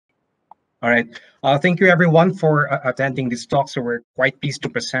All right. Thank you, everyone, for attending this talk. So we're quite pleased to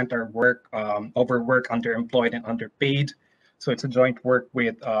present our work, Overworked, Underemployed, and Underpaid. So it's a joint work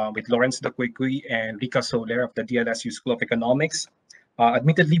with Lawrence Daquigui and Rika Soler of the DLSU School of Economics.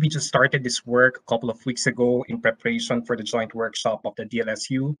 Admittedly, we just started this work a couple of weeks ago in preparation for the joint workshop of the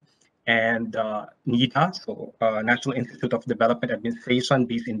DLSU and NIDA, so National Institute of Development Administration,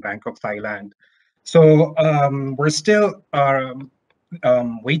 based in Bangkok, Thailand. So we're still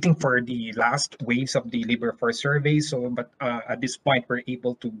waiting for the last waves of the labor force survey. So, but at this point, we're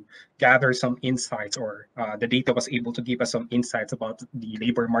able to gather some insights, or the data was able to give us some insights about the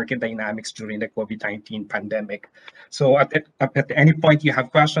labor market dynamics during the COVID-19 pandemic. So, at any point you have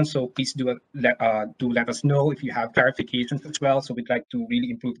questions, so please do let us know if you have clarifications as well. So, we'd like to really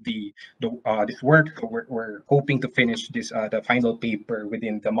improve this work. So, we're hoping to finish this the final paper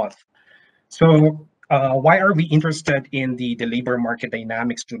within the month. So, why are we interested in the labor market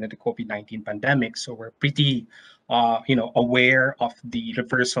dynamics during the COVID-19 pandemic? So we're pretty, aware of the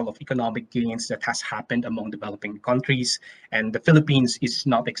reversal of economic gains that has happened among developing countries, and the Philippines is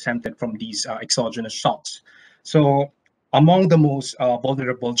not exempted from these exogenous shocks. So, among the most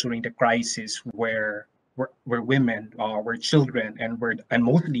vulnerable during the crisis were women, were children, and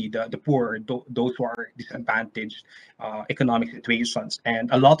mostly the poor, those who are disadvantaged economic situations. And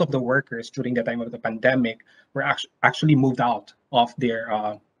a lot of the workers during the time of the pandemic were actually moved out of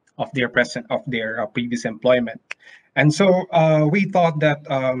their previous employment. And so we thought that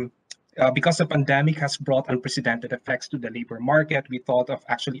because the pandemic has brought unprecedented effects to the labor market, we thought of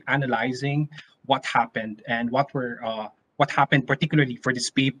actually analyzing what happened and what happened particularly for this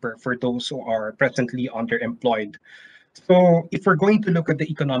paper for those who are presently underemployed. So if we're going to look at the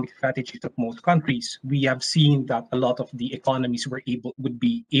economic strategies of most countries, we have seen that a lot of the economies would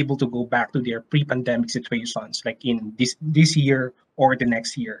be able to go back to their pre-pandemic situations, like in this year or the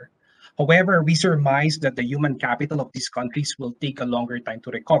next year. However, we surmise that the human capital of these countries will take a longer time to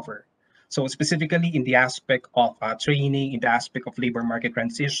recover. So specifically in the aspect of training, in the aspect of labor market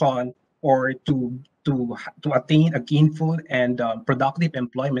transition, or to attain a gainful and productive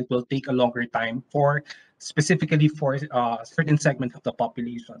employment will take a longer time for specifically for certain segments of the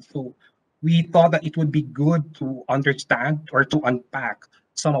population. So we thought that it would be good to understand or to unpack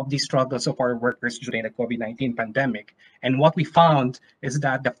some of the struggles of our workers during the COVID-19 pandemic. And what we found is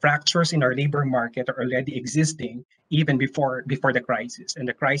that the fractures in our labor market are already existing even before the crisis. And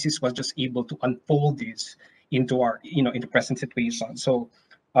the crisis was just able to unfold this into our, in the present situation. So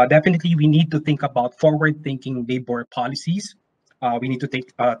definitely we need to think about forward-thinking labor policies. We need to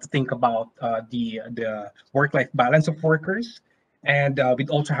think about the work-life balance of workers, and we'd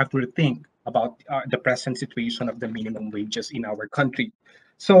also have to think about the present situation of the minimum wages in our country.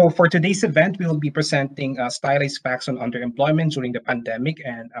 So for today's event, we will be presenting stylized facts on underemployment during the pandemic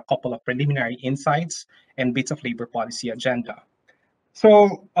and a couple of preliminary insights and bits of labor policy agenda.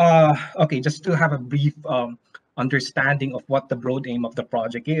 So, okay, just to have a brief understanding of what the broad aim of the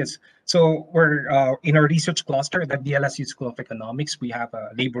project is. So we're in our research cluster at the DLSU School of Economics, we have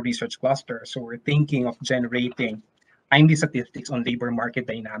a labor research cluster. So we're thinking of generating timely statistics on labor market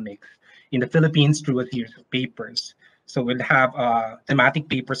dynamics in the Philippines through a series of papers. So we'll have thematic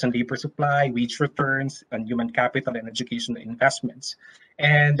papers on labor supply, wage returns, and human capital and educational investments.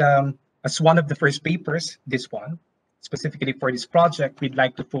 And as one of the first papers, this one, specifically for this project, we'd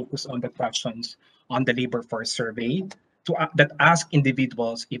like to focus on the questions on the labor force survey that ask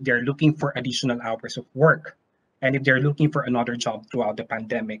individuals if they're looking for additional hours of work and if they're looking for another job throughout the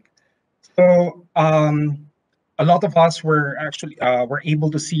pandemic. So a lot of us were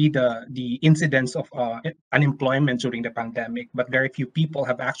able to see the incidence of unemployment during the pandemic, but very few people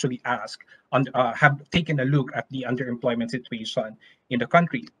have actually have taken a look at the underemployment situation in the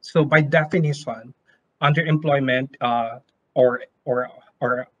country. So by definition, underemployment or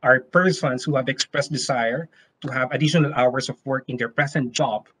are persons who have expressed desire to have additional hours of work in their present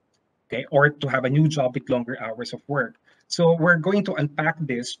job, okay, or to have a new job with longer hours of work. So we're going to unpack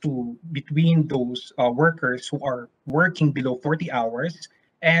this to between those workers who are working below 40 hours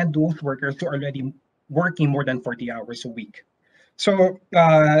and those workers who are already working more than 40 hours a week. So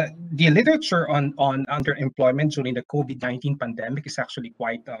the literature on underemployment during the COVID-19 pandemic is actually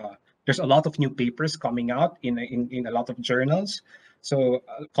quite, there's a lot of new papers coming out in a lot of journals. So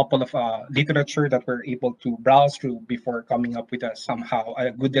a couple of literature that we're able to browse through before coming up with somehow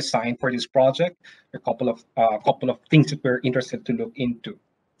a good design for this project. A couple of things that we're interested to look into.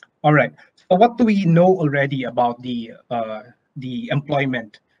 All right. So what do we know already about the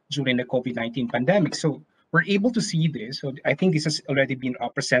employment during the COVID-19 pandemic? So we're able to see this. So I think this has already been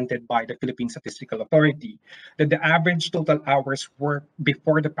presented by the Philippine Statistical Authority, that the average total hours worked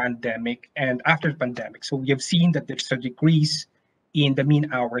before the pandemic and after the pandemic. So we have seen that there's a decrease in the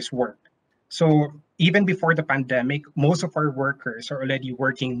mean hours worked. So even before the pandemic, most of our workers are already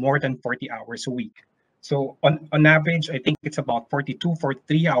working more than 40 hours a week. So on average, I think it's about 42,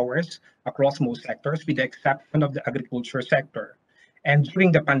 43 hours across most sectors, with the exception of the agriculture sector. And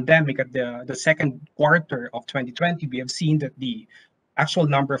during the pandemic, at the second quarter of 2020, we have seen that the actual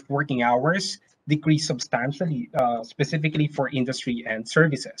number of working hours decreased substantially, specifically for industry and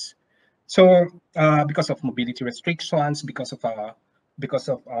services. So because of mobility restrictions, because of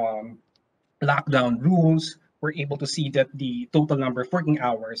lockdown rules, we're able to see that the total number of working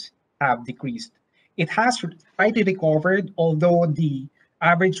hours have decreased. It has slightly recovered, although the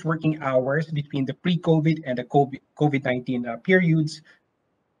average working hours between the pre-COVID and the COVID-19 periods,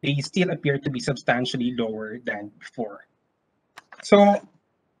 they still appear to be substantially lower than before. So,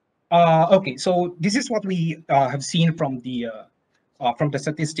 okay, so this is what we have seen from the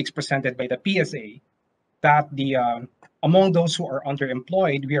statistics presented by the PSA, that the among those who are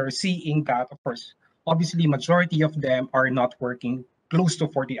underemployed, we are seeing that, of course, obviously, majority of them are not working close to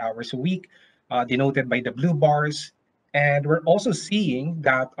 40 hours a week, denoted by the blue bars. And we're also seeing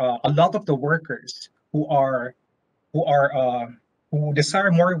that a lot of the workers who are who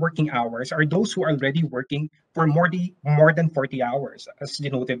desire more working hours are those who are already working for more than 40 hours, as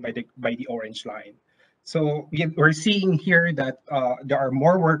denoted by the orange line. So we're seeing here that there are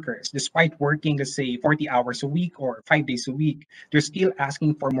more workers, despite working, let's say, 40 hours a week or 5 days a week, they're still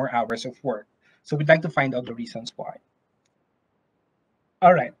asking for more hours of work. So we'd like to find out the reasons why.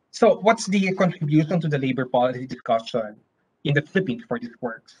 All right. So what's the contribution to the labor policy discussion in the Philippines for this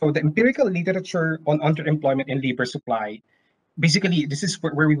work? So the empirical literature on underemployment and labor supply, basically, this is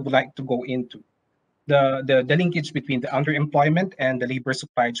where we would like to go into the linkage between the underemployment and the labor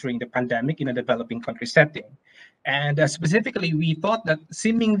supply during the pandemic in a developing country setting. And specifically, we thought that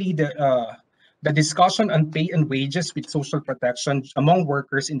seemingly the discussion on pay and wages with social protection among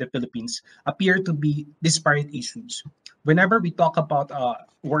workers in the Philippines appear to be disparate issues. Whenever we talk about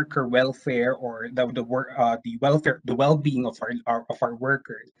worker welfare, or the welfare, the well-being of our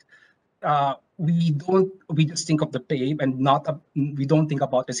workers, we just think of the pay, and not we don't think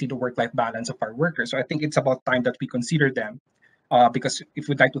about the work-life balance of our workers. So I think it's about time that we consider them, because if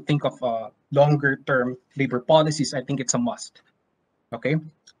we'd like to think of longer-term labor policies, I think it's a must. Okay,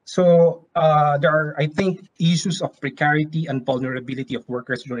 so there are, I think, issues of precarity and vulnerability of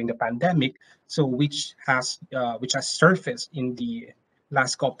workers during the pandemic, so which has surfaced in the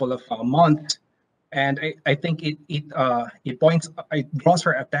last couple of months. And I think it draws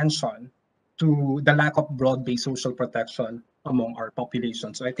our attention to the lack of broad-based social protection among our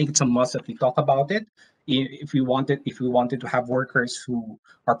population. So I think it's a must that we talk about it if we wanted to have workers who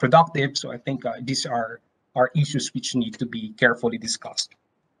are productive. So I think these are issues which need to be carefully discussed.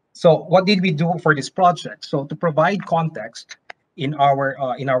 So what did we do for this project? So to provide context in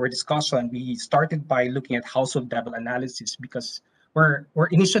our discussion, we started by looking at household level analysis, because we're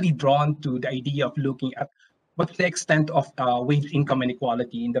initially drawn to the idea of looking at what's the extent of wage income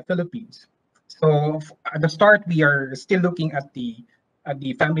inequality in the Philippines. So at the start, we are still looking at the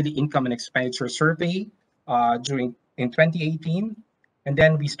family income and expenditure survey during in 2018, and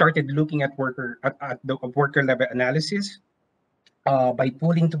then we started looking at at the worker level analysis by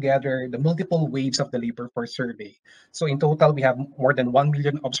pulling together the multiple waves of the labor force survey. So in total, we have more than 1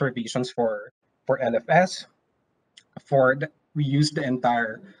 million observations for LFS. We use the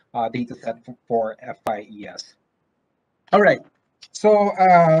entire data set for FIES. All right. So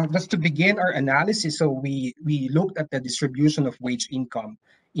just to begin our analysis, so we looked at the distribution of wage income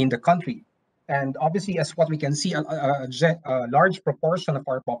in the country. And obviously, as what we can see, a large proportion of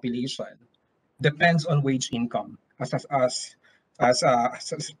our population depends on wage income as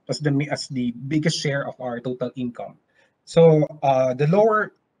the biggest share of our total income. So the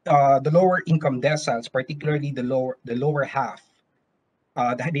lower income deciles, particularly the lower half,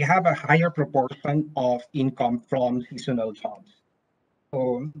 they have a higher proportion of income from seasonal jobs.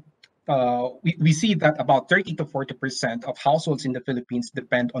 So we see that about 30 to 40% of households in the Philippines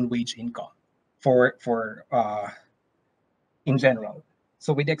depend on wage income for in general.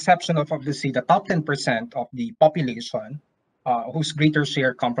 So with the exception of obviously the top 10% of the population, whose greater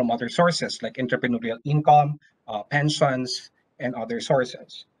share come from other sources like entrepreneurial income, pensions, and other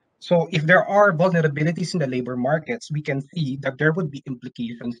sources. So if there are vulnerabilities in the labor markets, we can see that there would be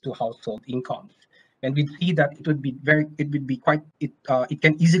implications to household incomes. And we see that it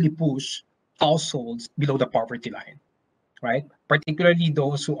can easily push households below the poverty line, right? Particularly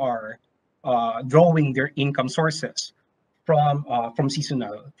those who are drawing their income sources from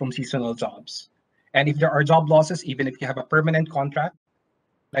seasonal jobs. And if there are job losses, even if you have a permanent contract,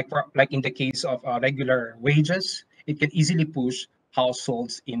 like in the case of regular wages, it can easily push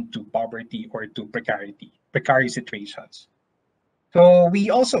households into poverty or to precarious situations. So we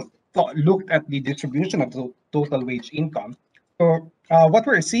also looked at the distribution of the total wage income. So what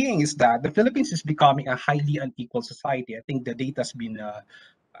we're seeing is that the Philippines is becoming a highly unequal society. I think the data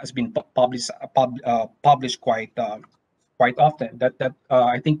has been published quite often. That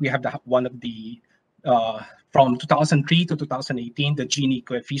I think we have one of the uh, from 2003 to 2018, the Gini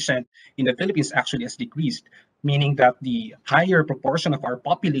coefficient in the Philippines actually has decreased, meaning that the higher proportion of our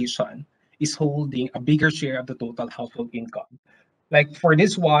population is holding a bigger share of the total household income. Like for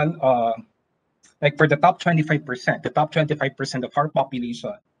this one, like for the top 25% of our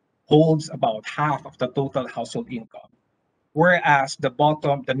population holds about half of the total household income, whereas the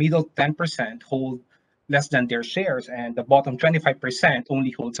middle 10% hold less than their shares, and the bottom 25%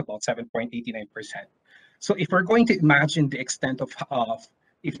 only holds about 7.89%. So if we're going to imagine the extent of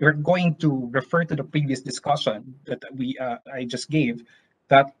if we're going to refer to the previous discussion that I just gave,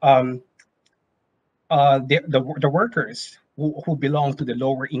 that the workers who belong to the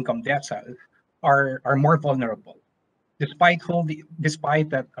lower income decile are more vulnerable, despite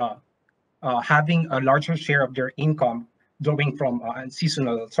that having a larger share of their income drawing from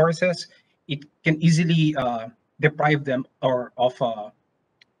seasonal sources, it can easily deprive them or of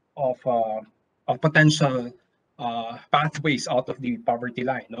of potential pathways out of the poverty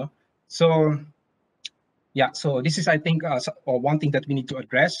line. No, so yeah, so this is, I think, one thing that we need to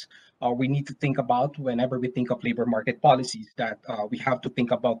address. We need to think about whenever we think of labor market policies that we have to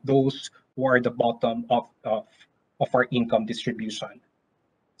think about those who are the bottom of our income distribution.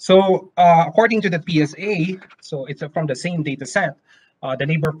 So according to the PSA, so it's from the same data set, the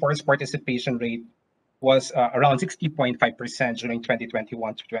labor force participation rate was around 60.5% during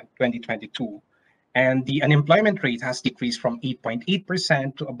 2021 to 2022. And the unemployment rate has decreased from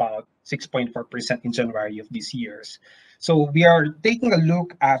 8.8% to about 6.4% in January of these years. So we are taking a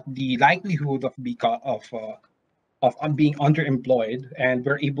look at the likelihood of being underemployed, and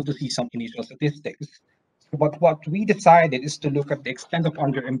we're able to see some initial statistics. But what we decided is to look at the extent of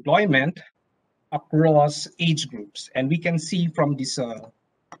underemployment across age groups. And we can see from this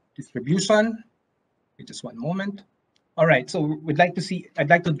distribution, wait just one moment. All right, so I'd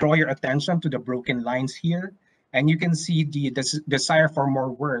like to draw your attention to the broken lines here. And you can see the desire for more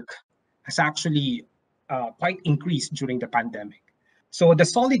work has actually quite increased during the pandemic. So the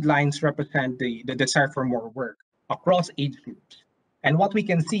solid lines represent the desire for more work across age groups. And what we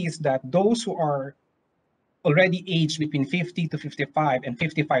can see is that those who are already aged between 50 to 55 and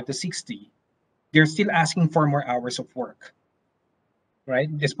 55 to 60, they're still asking for more hours of work, right?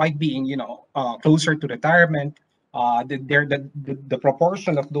 Despite being, closer to retirement, the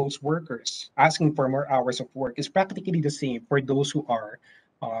proportion of those workers asking for more hours of work is practically the same for those who are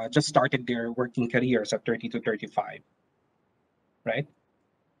just started their working careers at 30 to 35, right?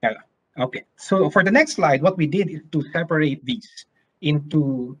 Yeah. Okay. So for the next slide, what we did is to separate these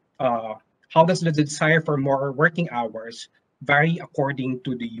into how does the desire for more working hours vary according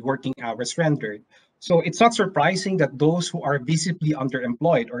to the working hours rendered. So it's not surprising that those who are visibly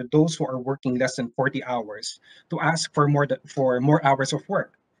underemployed or those who are working less than 40 hours to ask for more hours of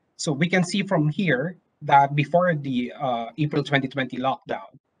work. So we can see from here that before the April 2020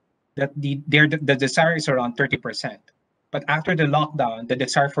 lockdown, that the desire is around 30%. But after the lockdown, the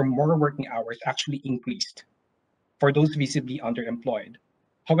desire for more working hours actually increased for those visibly underemployed.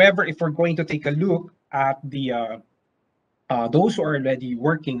 However, if we're going to take a look at the those who are already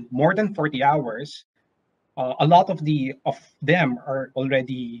working more than 40 hours, a lot of them are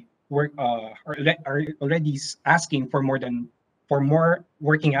already are already asking for more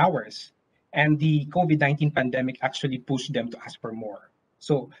working hours, and the COVID-19 pandemic actually pushed them to ask for more.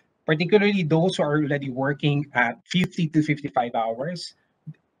 So particularly those who are already working at 50 to 55 hours,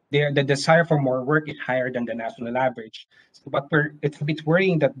 the desire for more work is higher than the national average. So, but it's a bit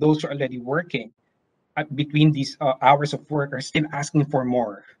worrying that those who are already working between these hours of work are still asking for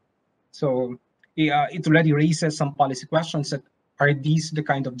more. So it already raises some policy questions that are these the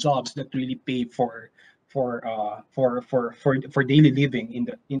kind of jobs that really pay for daily living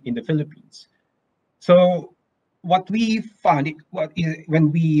in the Philippines. So what we found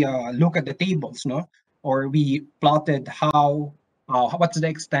when we look at the tables, no, or we plotted how what's the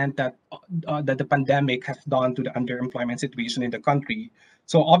extent that the pandemic has done to the underemployment situation in the country.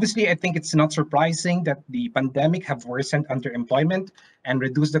 So obviously, I think it's not surprising that the pandemic have worsened underemployment and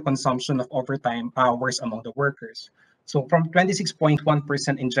reduced the consumption of overtime hours among the workers. So from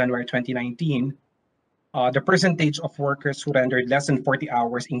 26.1% in January 2019, the percentage of workers who rendered less than 40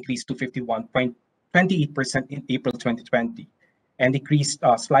 hours increased to 51.28% in April 2020 and decreased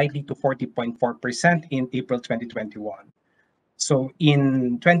slightly to 40.4% in April 2021. So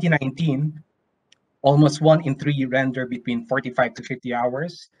in 2019, almost 1 in 3 render between 45 to 50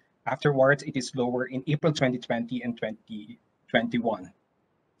 hours. Afterwards, it is lower in April 2020 and 2021.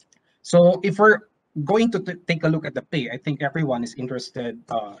 So if we're going to take a look at the pay, I think everyone is interested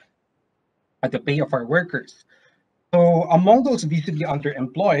at the pay of our workers. So among those visibly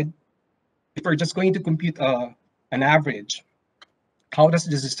underemployed, if we're just going to compute an average, how does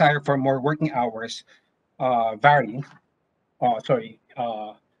this desire for more working hours vary? Sorry,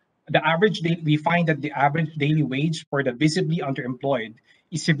 the average we find that the average daily wage for the visibly underemployed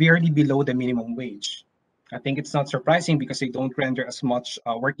is severely below the minimum wage. I think it's not surprising because they don't render as much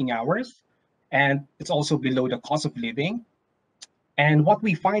working hours, and it's also below the cost of living. And what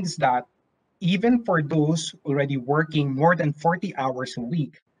we find is that even for those already working more than 40 hours a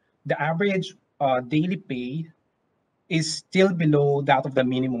week, the average daily pay is still below that of the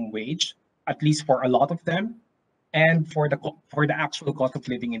minimum wage, at least for a lot of them, and for the actual cost of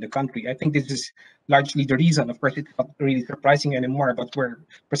living in the country. I think this is largely the reason. Of course, it's not really surprising anymore, but we're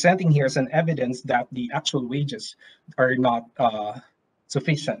presenting here as an evidence that the actual wages are not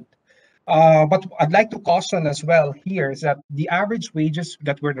sufficient. But I'd like to caution as well here is that the average wages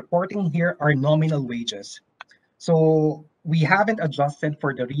that we're reporting here are nominal wages. So we haven't adjusted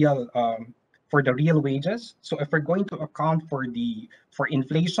for the real wages. So if we're going to account for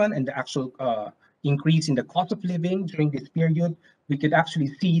inflation and the actual increase in the cost of living during this period, we could actually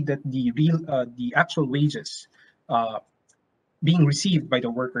see that the actual wages uh, being received by the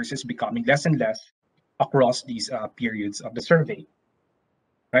workers is becoming less and less across these periods of the survey,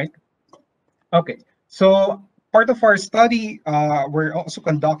 right? Okay, so part of our study, we're also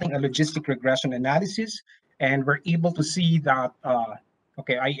conducting a logistic regression analysis, and we're able to see that,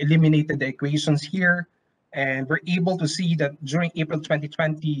 okay, I eliminated the equations here, and we're able to see that during April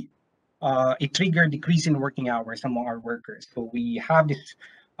 2020, it triggered decrease in working hours among our workers. So we have this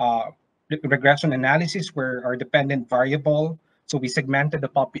regression analysis where our dependent variable, so we segmented the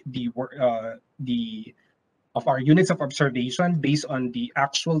of our units of observation based on the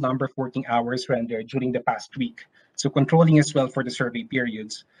actual number of working hours rendered during the past week. So controlling as well for the survey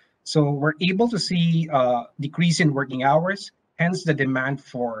periods. So we're able to see decrease in working hours, hence the demand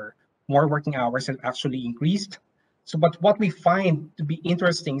for more working hours has actually increased. So, but what we find to be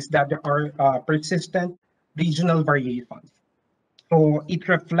interesting is that there are persistent regional variations. So it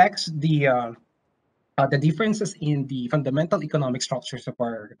reflects the differences in the fundamental economic structures of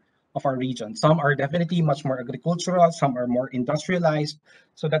our region. Some are definitely much more agricultural, some are more industrialized.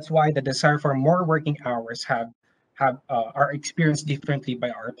 So that's why the desire for more working hours have are experienced differently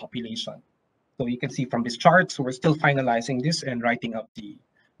by our population. So you can see from this chart, so we're still finalizing this and writing up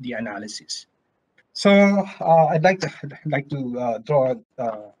the analysis. So I'd like to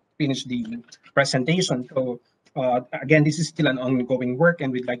finish the presentation. So again, this is still an ongoing work,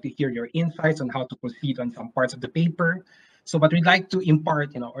 and we'd like to hear your insights on how to proceed on some parts of the paper. So, but we'd like to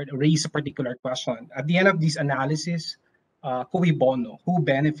impart, or raise a particular question at the end of this analysis. Cui bono? Who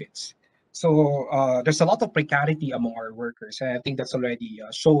benefits? So there's a lot of precarity among our workers, and I think that's already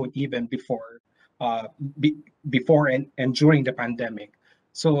shown even uh, be, before and during the pandemic.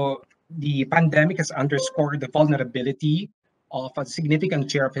 So the pandemic has underscored the vulnerability of a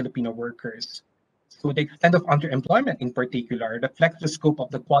significant share of Filipino workers. So the extent of underemployment in particular reflects the scope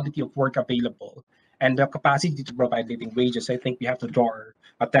of the quality of work available and the capacity to provide living wages. I think we have to draw our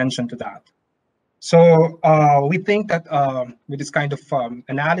attention to that. So we think that with this kind of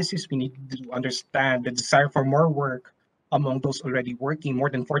analysis, we need to understand the desire for more work among those already working more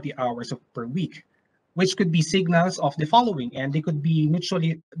than 40 hours per week, which could be signals of the following, and they could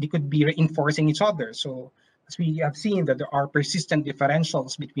be reinforcing each other. So as we have seen that there are persistent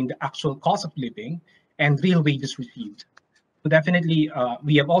differentials between the actual cost of living and real wages received. So definitely,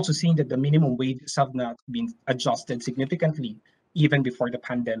 we have also seen that the minimum wages have not been adjusted significantly even before the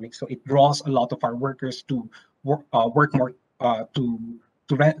pandemic. So it draws a lot of our workers to work more,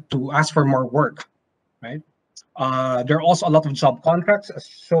 to ask for more work, right? There are also a lot of job contracts as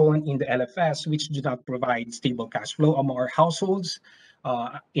shown in the LFS, which do not provide stable cash flow among our households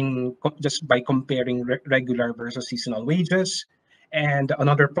just by comparing regular versus seasonal wages. And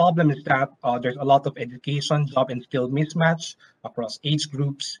another problem is that there's a lot of education, job, and skill mismatch across age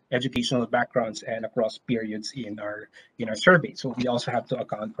groups, educational backgrounds, and across periods in our survey. So we also have to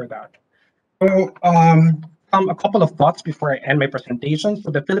account for that. So a couple of thoughts before I end my presentation.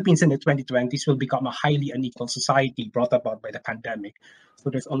 So the Philippines in the 2020s will become a highly unequal society brought about by the pandemic. So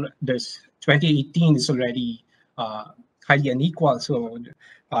there's 2018 is already highly unequal. So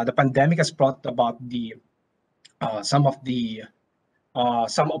the pandemic has brought about the some of the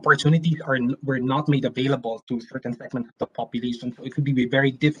some opportunities were not made available to certain segments of the population. So it could be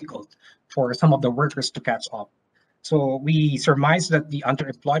very difficult for some of the workers to catch up. So we surmise that the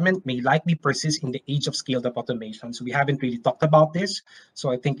underemployment may likely persist in the age of scaled up automation. So we haven't really talked about this.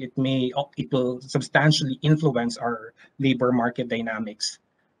 So I think it will substantially influence our labor market dynamics.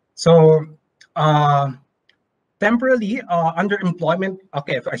 So uh, temporarily, underemployment,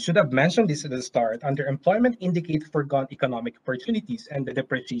 okay, I should have mentioned this at the start. Underemployment indicates foregone economic opportunities and the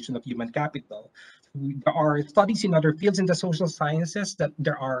depreciation of human capital. There are studies in other fields in the social sciences that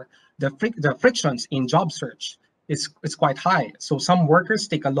there are the frictions in job search is quite high. So some workers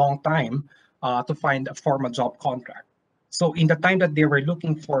take a long time to find a formal job contract. So in the time that they were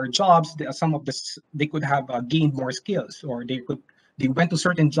looking for jobs, some of this they could have gained more skills, or they went to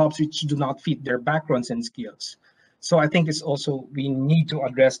certain jobs which do not fit their backgrounds and skills. So I think it's also we need to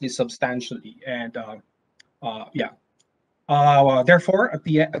address this substantially. And yeah, therefore, at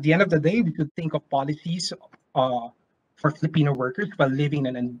the end of the day, we could think of policies for Filipino workers while living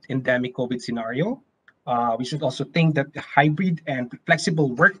in an endemic COVID scenario. We should also think that the hybrid and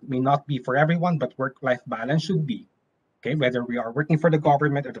flexible work may not be for everyone, but work-life balance should be. Okay, whether we are working for the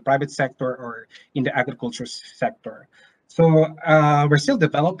government or the private sector or in the agriculture sector. So we're still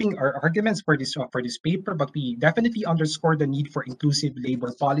developing our arguments for this paper, but we definitely underscore the need for inclusive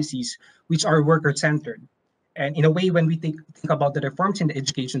labor policies which are worker-centered. And in a way, when we think about the reforms in the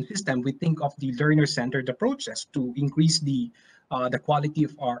education system, we think of the learner-centered approaches to increase the quality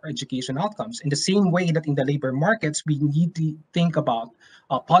of our education outcomes. In the same way that in the labor markets, we need to think about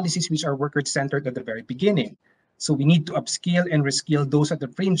policies which are worker-centered at the very beginning. So we need to upskill and reskill those at the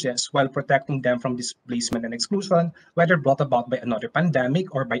fringes while protecting them from displacement and exclusion, whether brought about by another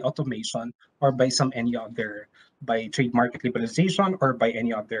pandemic or by automation or by any other, by trade market liberalization or by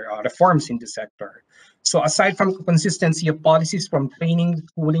any other reforms in the sector. So aside from consistency of policies from training,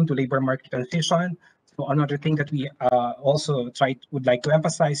 schooling to labor market transition, so another thing that we also would like to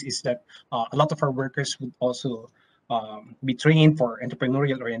emphasize is that a lot of our workers would also be trained for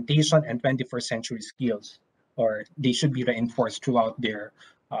entrepreneurial orientation and 21st century skills, or they should be reinforced throughout their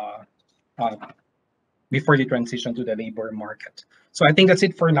uh, uh, before they transition to the labor market. So I think that's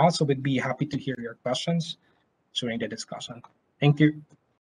it for now. So we'd be happy to hear your questions during the discussion. Thank you.